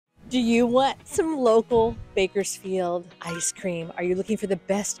Do you want some local Bakersfield ice cream? Are you looking for the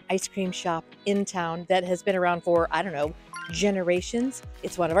best ice cream shop in town that has been around for, I don't know, generations?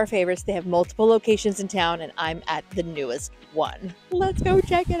 It's one of our favorites. They have multiple locations in town, and I'm at the newest one. Let's go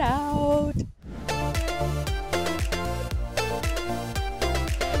check it out.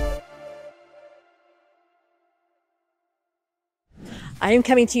 I am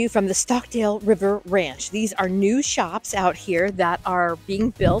coming to you from the Stockdale River Ranch. These are new shops out here that are being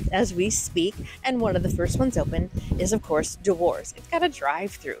built as we speak. And one of the first ones open is, of course, Dewars. It's got a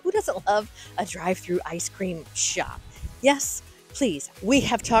drive-through. Who doesn't love a drive-through ice cream shop? Yes, please. We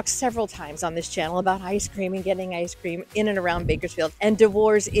have talked several times on this channel about ice cream and getting ice cream in and around Bakersfield. And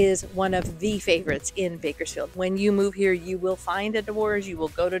Dewars is one of the favorites in Bakersfield. When you move here, you will find a Dewars, you will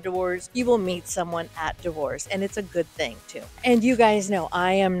go to Dewars, you will meet someone at Dewars, and it's a good thing too. And you guys know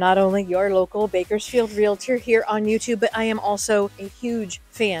I am not only your local Bakersfield Realtor here on YouTube, but I am also a huge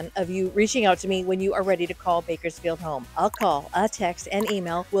fan of you reaching out to me when you are ready to call Bakersfield home. I'll call, a text, and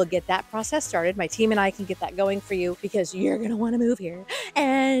email. We'll get that process started. My team and I can get that going for you because you're going to want to move here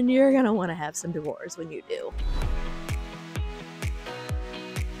and you're going to want to have some Dewars when you do.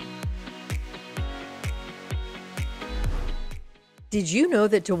 Did you know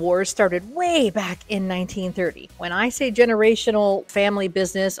that Dewars started way back in 1930? When I say generational family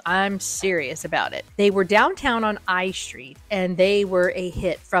business, I'm serious about it. They were downtown on I Street and they were a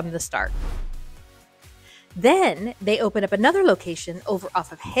hit from the start. Then they opened up another location over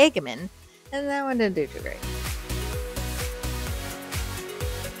off of Hageman, and that one didn't do too great.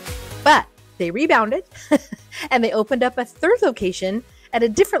 But they rebounded and they opened up a third location at a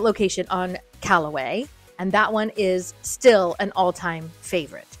different location on Callaway. And that one is still an all-time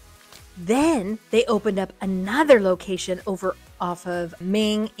favorite. Then they opened up another location over off of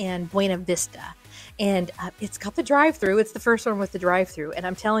Ming and Buena Vista. And it's got the drive-through. It's the first one with the drive-through. And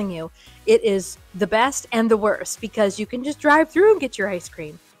I'm telling you, it is the best and the worst because you can just drive through and get your ice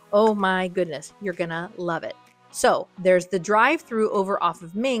cream. Oh my goodness, you're gonna love it. So there's the drive-through over off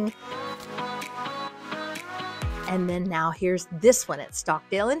of Ming. And then now here's this one at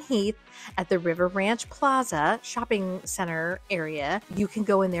Stockdale and Heath at the River Ranch Plaza shopping center area. You can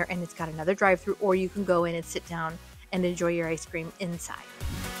go in there and it's got another drive-through, or you can go in and sit down and enjoy your ice cream inside.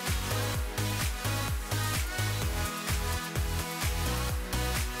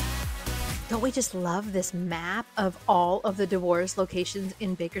 Don't we just love this map of all of the Dewars locations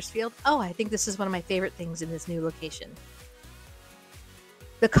in Bakersfield? Oh, I think this is one of my favorite things in this new location.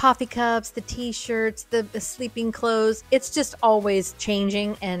 The coffee cups, the t-shirts, the sleeping clothes, it's just always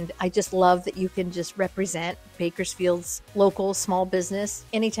changing. And I just love that you can just represent Bakersfield's local small business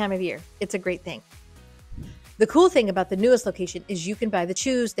any time of year. It's a great thing. The cool thing about the newest location is you can buy the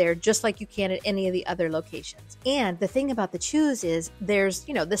chews there just like you can at any of the other locations. And the thing about the chews is there's,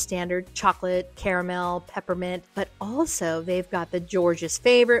 you know, the standard chocolate, caramel, peppermint, but also they've got the George's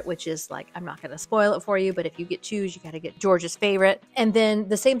favorite, which is like, I'm not going to spoil it for you, but if you get chews, you got to get George's favorite. And then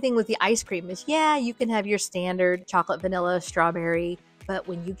the same thing with the ice cream is, yeah, you can have your standard chocolate, vanilla, strawberry, but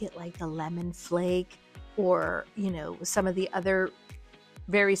when you get like the lemon flake or, you know, some of the other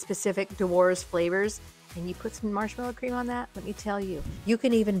very specific Dewars flavors, and you put some marshmallow cream on that, let me tell you, you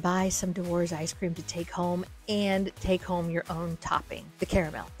can even buy some Dewars ice cream to take home and take home your own topping. The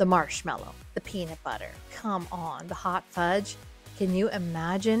caramel, the marshmallow, the peanut butter. Come on, the hot fudge. Can you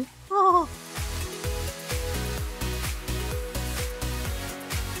imagine? Oh.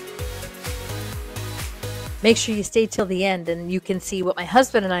 Make sure you stay till the end and you can see what my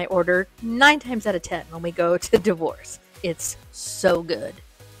husband and I order 9 times out of 10 when we go to Dewars. It's so good.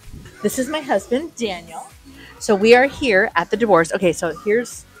 This is my husband, Daniel. So we are here at the Dewars. Okay, so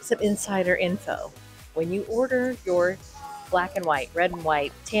here's some insider info. When you order your black and white, red and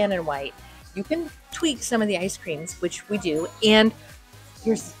white, tan and white, you can tweak some of the ice creams, which we do. And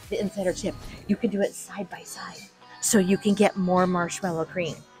here's the insider tip. You can do it side by side so you can get more marshmallow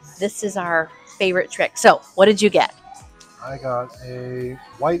cream. This is our favorite trick. So what did you get? I got a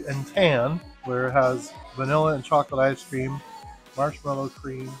white and tan where it has vanilla and chocolate ice cream, marshmallow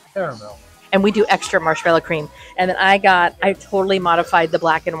cream, caramel. And we do extra marshmallow cream. And then I totally modified the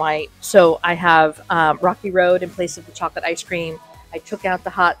black and white. So I have Rocky Road in place of the chocolate ice cream. I took out the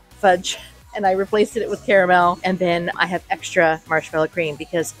hot fudge and I replaced it with caramel. And then I have extra marshmallow cream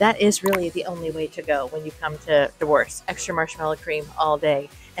because that is really the only way to go when you come to Dewars. Extra marshmallow cream all day.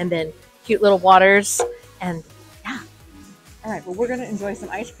 And then cute little waters. And yeah. All right, well, we're going to enjoy some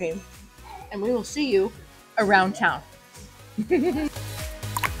ice cream. And we will see you around town.